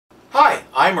Hi,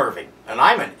 I'm Irving, and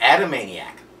I'm an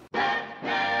Adamaniac.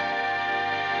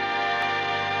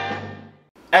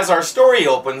 As our story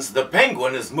opens, the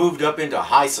Penguin has moved up into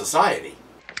high society.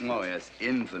 Oh, yes,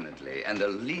 infinitely. And a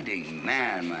leading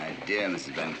man, my dear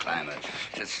Mrs. Van Climate.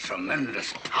 It's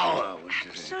tremendous power.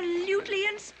 Absolutely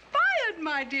inspired,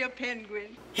 my dear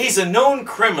Penguin. He's a known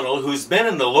criminal who's been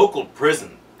in the local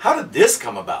prison. How did this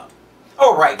come about?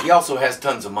 Oh, right, he also has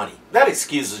tons of money. That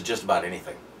excuses just about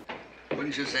anything.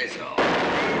 Wouldn't you say so?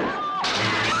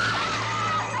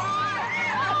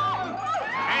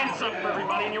 Hands up,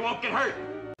 everybody, and you won't get hurt.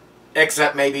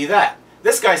 Except maybe that.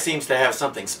 This guy seems to have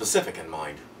something specific in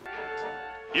mind.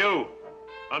 You,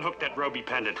 unhook that Roby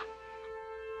pendant.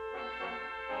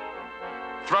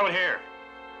 Throw it here.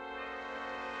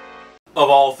 Of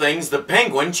all things, the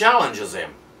Penguin challenges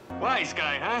him. Wise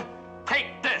guy, huh? Take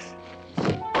this.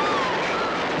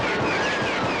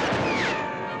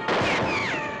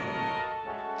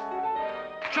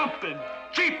 Jumping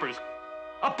jeepers.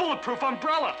 A bulletproof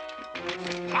umbrella.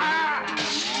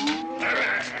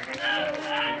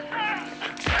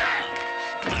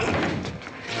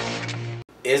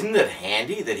 Isn't it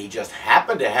handy that he just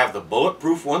happened to have the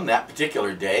bulletproof one that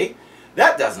particular day?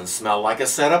 That doesn't smell like a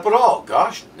setup at all.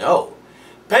 Gosh, no.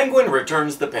 Penguin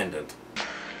returns the pendant.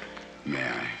 May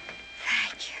I?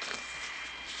 Thank you.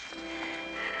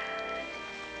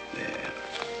 There.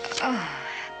 Oh,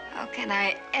 how can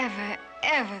I ever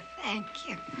thank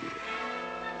you?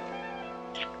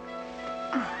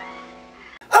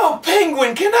 Oh,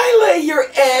 Penguin, can I lay your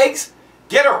eggs?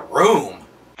 Get a room.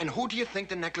 And who do you think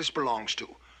the necklace belongs to?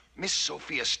 Miss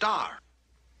Sophia Starr.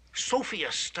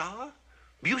 Sophia Starr?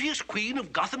 Beauteous queen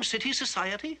of Gotham City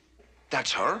society?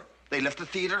 That's her. They left the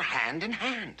theater hand in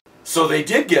hand. So they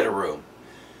did get a room.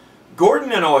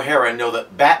 Gordon and O'Hara know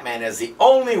that Batman is the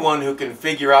only one who can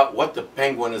figure out what the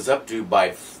Penguin is up to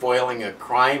by foiling a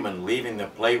crime and leaving the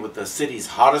play with the city's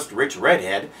hottest rich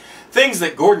redhead, things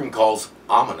that Gordon calls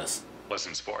ominous.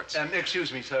 Listen, sports.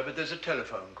 Excuse me, sir, but there's a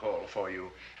telephone call for you.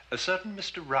 A certain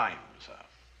Mr. Rhyme, sir.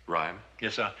 Rhyme?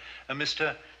 Yes, sir.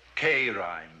 Mr. K.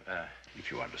 Rhyme,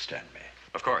 if you understand me.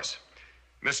 Of course.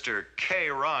 Mr. K.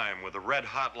 Rhyme with a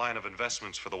red-hot line of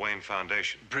investments for the Wayne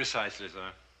Foundation. Precisely,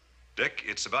 sir. Dick,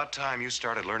 it's about time you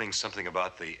started learning something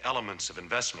about the elements of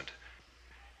investment.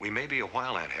 We may be a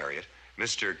while, Aunt Harriet.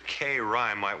 Mr. K.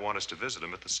 Rhyme might want us to visit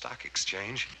him at the stock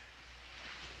exchange.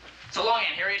 So long,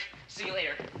 Aunt Harriet. See you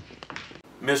later.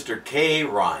 Mr. K.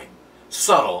 Rhyme.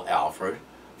 Subtle, Alfred.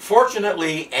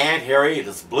 Fortunately, Aunt Harriet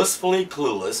is blissfully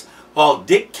clueless, while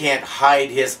Dick can't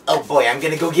hide his, oh boy, I'm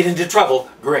gonna go get into trouble,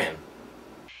 grin.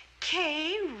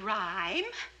 K.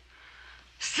 Rhyme?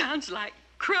 Sounds like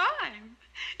crime.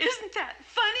 Isn't that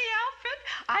funny, Alfred?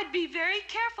 I'd be very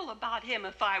careful about him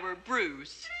if I were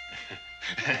Bruce.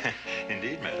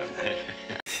 Indeed, madam.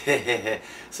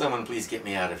 Someone please get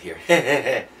me out of here.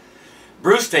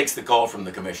 Bruce takes the call from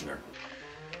the commissioner.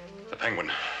 The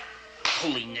Penguin.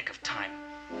 Holy nick of time.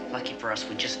 Lucky for us,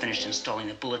 we just finished installing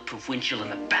the bulletproof windshield in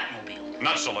the Batmobile.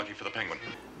 Not so lucky for the Penguin.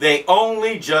 They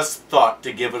only just thought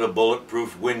to give it a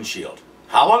bulletproof windshield.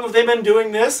 How long have they been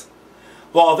doing this?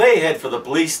 While they head for the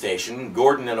police station,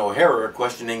 Gordon and O'Hara are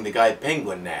questioning the guy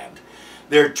Penguin nabbed.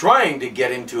 They're trying to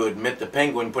get him to admit the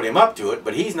Penguin put him up to it,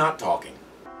 but he's not talking.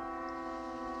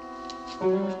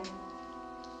 A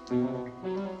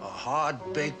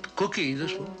hard-baked cookie,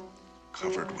 this one.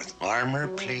 Covered with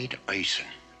armor-plate icing.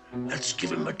 Let's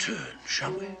give him a turn,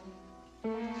 shall we?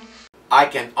 I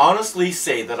can honestly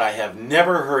say that I have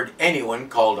never heard anyone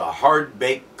called a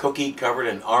hard-baked cookie covered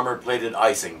in armor-plated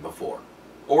icing before.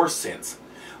 Or since.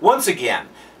 Once again,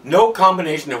 no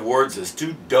combination of words is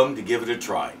too dumb to give it a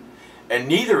try. And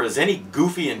neither is any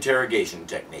goofy interrogation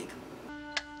technique.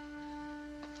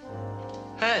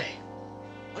 Hey.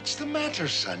 What's the matter,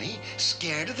 Sonny?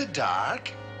 Scared of the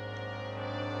dark?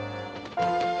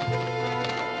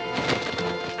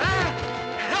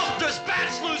 Help! There's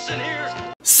bats loose in here!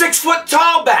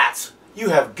 6-foot-tall bats! You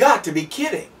have got to be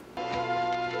kidding.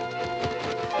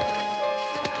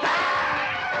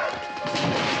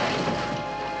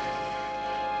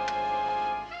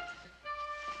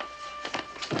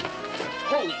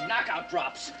 Holy knockout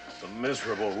drops. The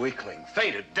miserable weakling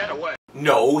fainted dead away.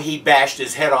 No, he bashed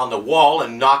his head on the wall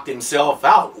and knocked himself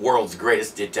out, world's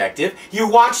greatest detective. You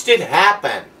watched it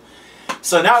happen.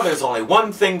 So now there's only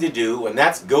one thing to do, and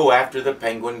that's go after the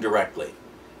Penguin directly.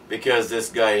 Because this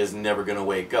guy is never going to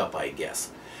wake up, I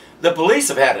guess. The police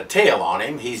have had a tail on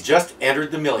him. He's just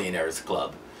entered the Millionaires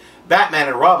Club. Batman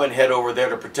and Robin head over there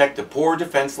to protect the poor,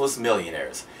 defenseless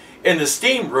millionaires. In the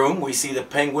steam room, we see the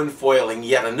Penguin foiling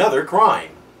yet another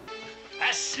crime.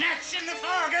 A snatch in the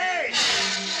foggy!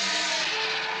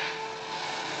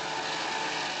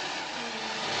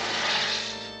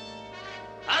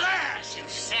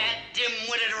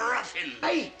 in.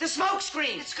 Hey, the smoke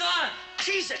screen! It's gone!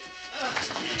 Seize it!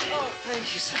 Oh,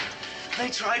 thank you, sir. They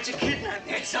tried to kidnap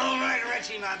me. It's all right,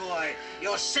 Reggie, my boy.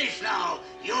 You're safe now.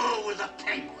 You're with the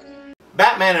Penguin.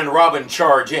 Batman and Robin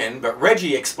charge in, but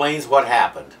Reggie explains what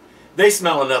happened. They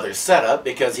smell another setup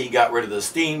because he got rid of the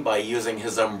steam by using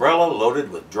his umbrella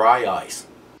loaded with dry ice.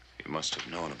 He must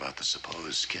have known about the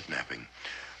supposed kidnapping.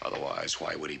 Otherwise,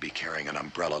 why would he be carrying an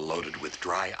umbrella loaded with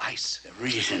dry ice? The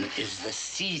reason is the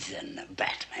season,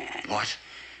 Batman. What?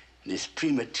 This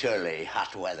prematurely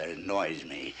hot weather annoys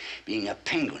me. Being a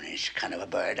penguinish kind of a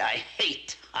bird, I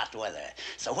hate hot weather.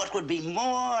 So what would be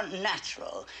more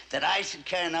natural that I should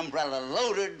carry an umbrella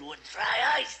loaded with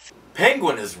dry ice?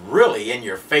 Penguin is really in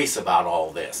your face about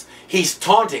all this. He's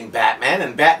taunting Batman,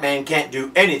 and Batman can't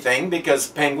do anything because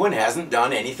Penguin hasn't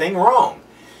done anything wrong.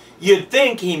 You'd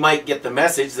think he might get the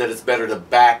message that it's better to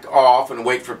back off and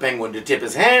wait for Penguin to tip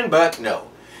his hand, but no.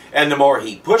 And the more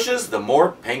he pushes, the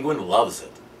more Penguin loves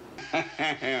it.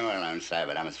 Well, I'm sorry,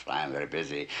 but I must fly. I'm very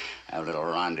busy. I have a little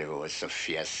rendezvous with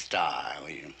Sophia Starr.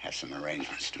 We have some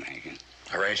arrangements to make.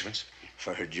 Arrangements?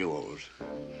 For her jewels.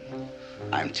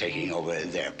 I'm taking over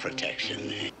their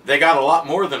protection. They got a lot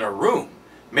more than a room.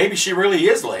 Maybe she really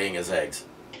is laying his eggs.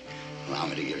 Allow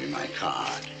me to give you my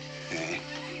card.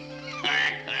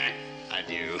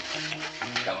 Adieu.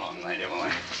 Come on, my dear boy.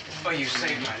 Oh, you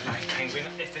saved my life, Penguin.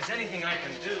 If there's anything I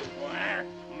can do...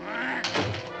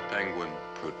 Penguin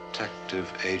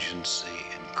Protective Agency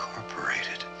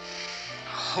Incorporated.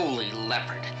 Holy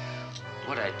leopard.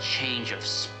 What a change of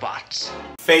spots.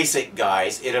 Face it,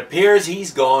 guys, it appears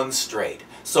he's gone straight.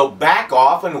 So back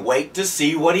off and wait to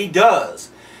see what he does.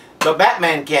 But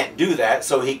Batman can't do that,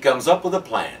 so he comes up with a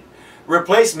plan.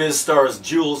 Replace Ms. Starr's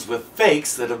jewels with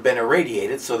fakes that have been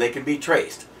irradiated so they can be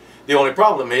traced. The only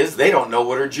problem is they don't know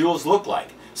what her jewels look like.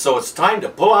 So it's time to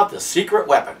pull out the secret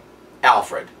weapon.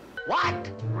 Alfred. What?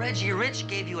 Reggie Rich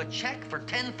gave you a check for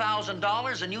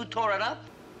 $10,000 and you tore it up?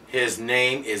 His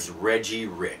name is Reggie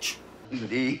Rich.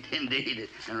 Indeed, indeed.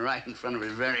 And right in front of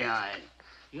his very eyes.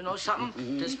 You know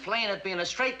something? This playing at being a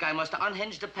straight guy must have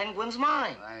unhinged the Penguin's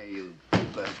mind. Why, you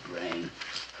bird brain.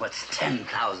 What's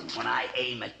 10,000 when I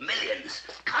aim at millions?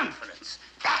 Confidence.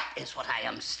 That is what I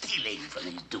am stealing from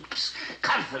these dupes.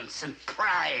 Confidence and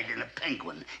pride in a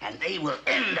penguin. And they will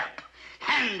end up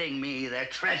handing me their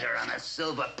treasure on a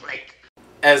silver plate.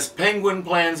 As Penguin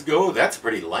plans go, that's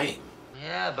pretty lame.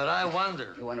 Yeah, but I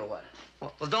wonder. You wonder what?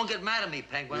 Well, don't get mad at me,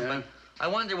 Penguin, but I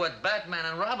wonder what Batman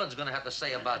and Robin's gonna have to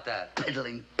say about that.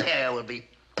 Piddling pair will be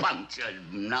punctured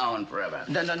now and forever.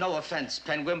 No offense,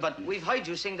 Penguin, but we've heard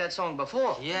you sing that song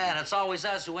before. Yeah, and it's always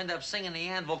us who end up singing the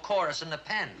anvil chorus in the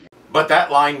pen. But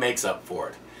that line makes up for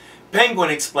it. Penguin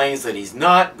explains that he's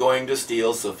not going to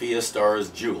steal Sophia Starr's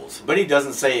jewels, but he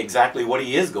doesn't say exactly what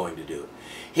he is going to do.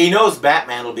 He knows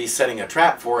Batman will be setting a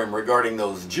trap for him regarding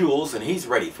those jewels, and he's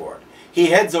ready for it. He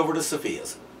heads over to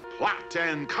Sophia's. Plot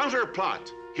and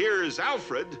counterplot. Here's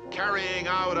Alfred carrying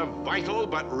out a vital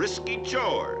but risky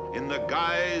chore in the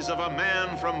guise of a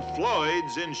man from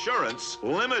Floyd's Insurance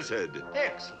Limited.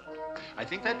 Excellent. I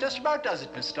think that just about does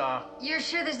it, Miss Starr. You're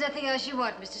sure there's nothing else you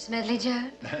want, Mr. Smedley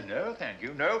Jones? No, thank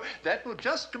you. No, that will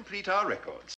just complete our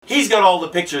records. He's got all the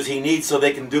pictures he needs so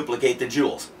they can duplicate the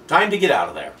jewels. Time to get out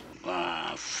of there.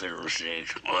 Ah,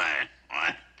 fiddlesticks. What?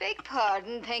 Beg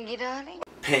pardon, Pengy, darling.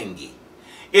 Pengy.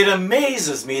 It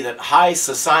amazes me that high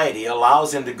society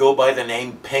allows him to go by the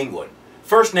name Penguin.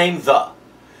 First name The.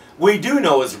 We do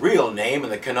know his real name in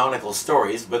the canonical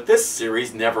stories, but this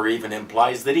series never even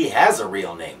implies that he has a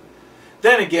real name.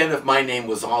 Then again, if my name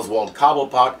was Oswald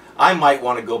Cobblepot, I might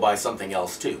want to go by something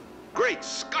else too. Great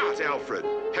Scott, Alfred.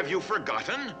 Have you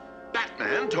forgotten?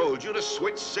 Batman told you to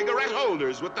switch cigarette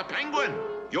holders with the Penguin.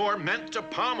 You're meant to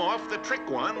palm off the trick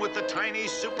one with the tiny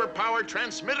superpower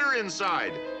transmitter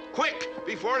inside. Quick,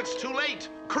 before it's too late,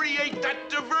 create that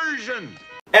diversion.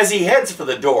 As he heads for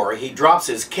the door, he drops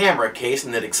his camera case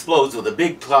and it explodes with a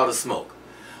big cloud of smoke.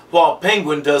 While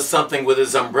Penguin does something with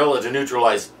his umbrella to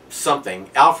neutralize something,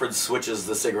 Alfred switches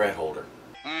the cigarette holder.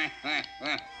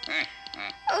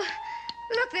 Oh,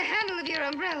 look, the handle of your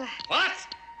umbrella. What?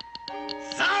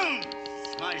 Sounds!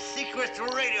 My secret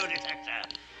radio detector.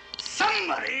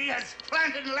 Somebody has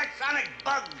planted an electronic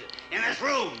bug in this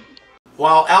room.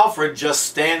 While Alfred just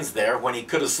stands there when he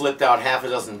could have slipped out half a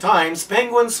dozen times,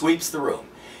 Penguin sweeps the room.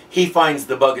 He finds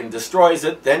the bug and destroys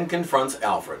it, then confronts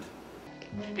Alfred.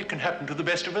 It can happen to the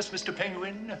best of us, Mr.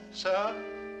 Penguin, sir.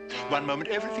 One moment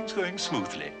everything's going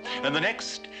smoothly, and the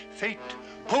next, fate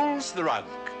pulls the rug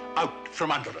out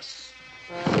from under us.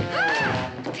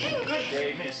 Penguin! Good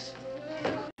day, miss.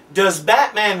 Does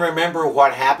Batman remember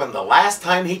what happened the last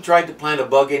time he tried to plant a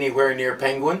bug anywhere near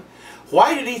Penguin?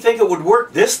 Why did he think it would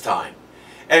work this time?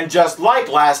 And just like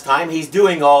last time, he's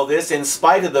doing all this in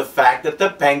spite of the fact that the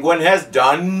Penguin has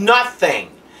done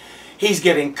nothing. He's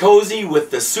getting cozy with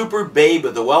the super babe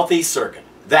of the wealthy circuit.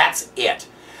 That's it.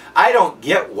 I don't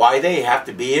get why they have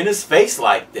to be in his face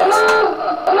like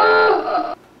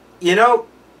this. You know,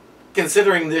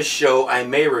 considering this show, I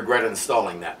may regret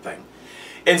installing that thing.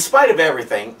 In spite of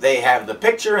everything, they have the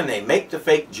picture and they make the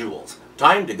fake jewels.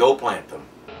 Time to go plant them.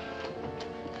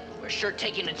 We're sure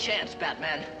taking a chance,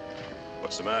 Batman.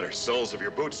 What's the matter? Soles of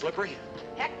your boots slippery?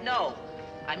 Heck no.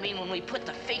 I mean, when we put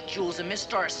the fake jewels in Miss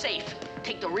Star's safe,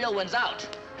 take the real ones out,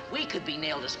 we could be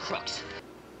nailed as crooks.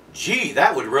 Gee,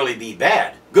 that would really be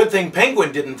bad. Good thing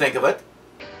Penguin didn't think of it.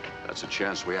 That's a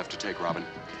chance we have to take, Robin.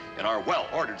 In our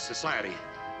well-ordered society,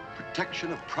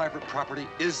 protection of private property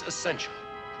is essential.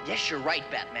 Yes, you're right,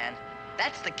 Batman.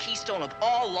 That's the keystone of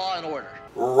all law and order.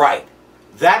 Right.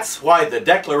 That's why the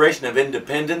Declaration of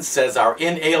Independence says our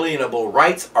inalienable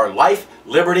rights are life,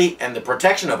 liberty, and the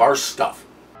protection of our stuff.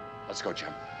 Let's go,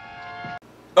 Jim.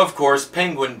 Of course,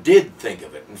 Penguin did think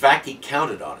of it. In fact, he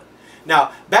counted on it.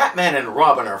 Now, Batman and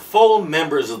Robin are full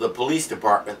members of the police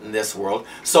department in this world,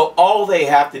 so all they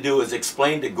have to do is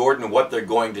explain to Gordon what they're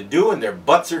going to do and their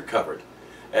butts are covered.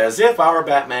 As if our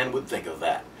Batman would think of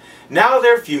that. Now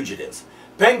they're fugitives.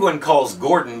 Penguin calls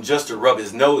Gordon just to rub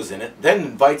his nose in it, then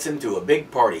invites him to a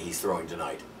big party he's throwing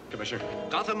tonight. Commissioner.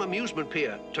 Gotham Amusement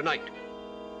Pier, tonight.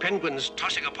 Penguin's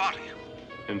tossing a party.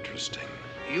 Interesting.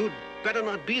 You'd better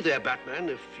not be there, Batman.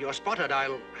 If you're spotted,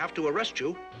 I'll have to arrest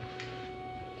you.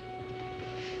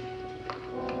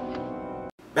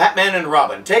 Batman and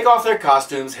Robin take off their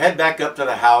costumes, head back up to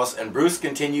the house, and Bruce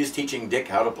continues teaching Dick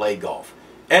how to play golf.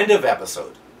 End of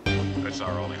episode. That's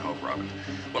our only hope, Robin.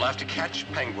 We'll have to catch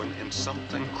Penguin in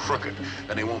something crooked.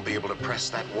 Then he won't be able to press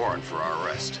that warrant for our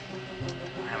arrest.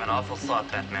 I have an awful thought,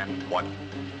 Batman. What?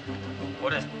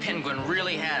 What if Penguin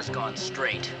really has gone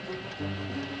straight?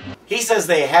 He says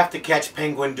they have to catch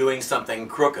Penguin doing something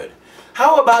crooked.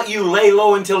 How about you lay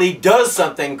low until he does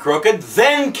something crooked,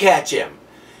 then catch him?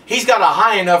 He's got a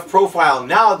high enough profile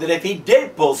now that if he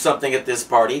did pull something at this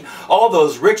party, all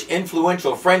those rich,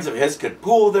 influential friends of his could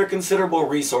pool their considerable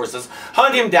resources,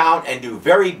 hunt him down, and do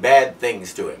very bad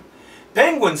things to him.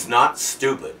 Penguin's not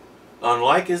stupid,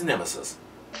 unlike his nemesis.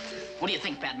 What do you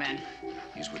think, Batman?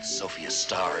 He's with Sophia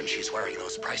Starr, and she's wearing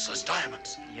those priceless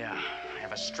diamonds. Yeah, I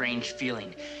have a strange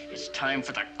feeling. It's time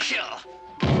for the kill.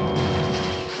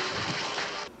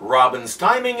 Robin's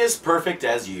timing is perfect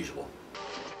as usual.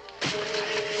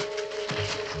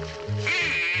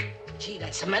 Gee,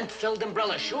 that cement-filled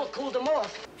umbrella sure cooled him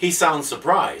off. He sounds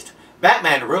surprised.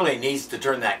 Batman really needs to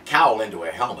turn that cowl into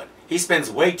a helmet. He spends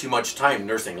way too much time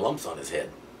nursing lumps on his head.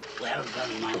 Well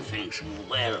done, my things.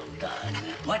 Well done.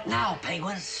 What now,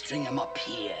 Penguin? String him up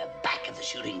here, back of the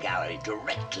shooting gallery,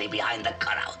 directly behind the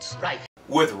cutouts. Right.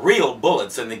 With real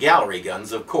bullets in the gallery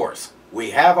guns, of course. We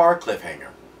have our cliffhanger.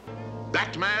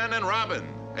 Batman and Robin,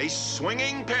 a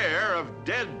swinging pair of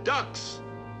dead ducks.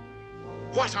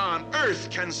 What on earth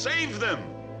can save them?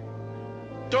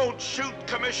 Don't shoot,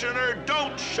 Commissioner,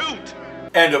 don't shoot!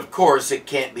 And of course, it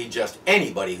can't be just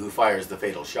anybody who fires the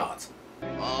fatal shots.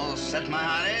 All set, my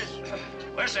hearties?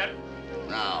 We're set.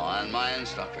 Now, on my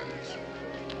instructions.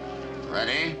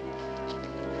 Ready?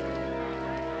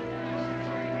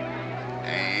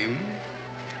 Aim.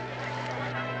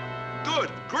 Good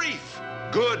grief!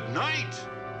 Good night!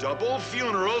 Double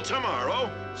funeral tomorrow.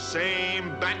 Same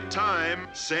bat time,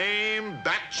 same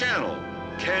bat channel.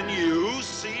 Can you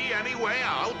see any way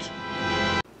out?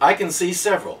 I can see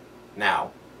several.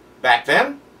 Now. Back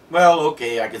then? Well,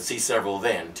 okay, I could see several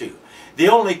then, too. The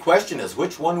only question is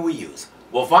which one we use.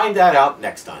 We'll find that out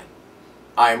next time.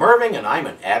 I'm Irving, and I'm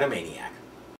an Adamaniac.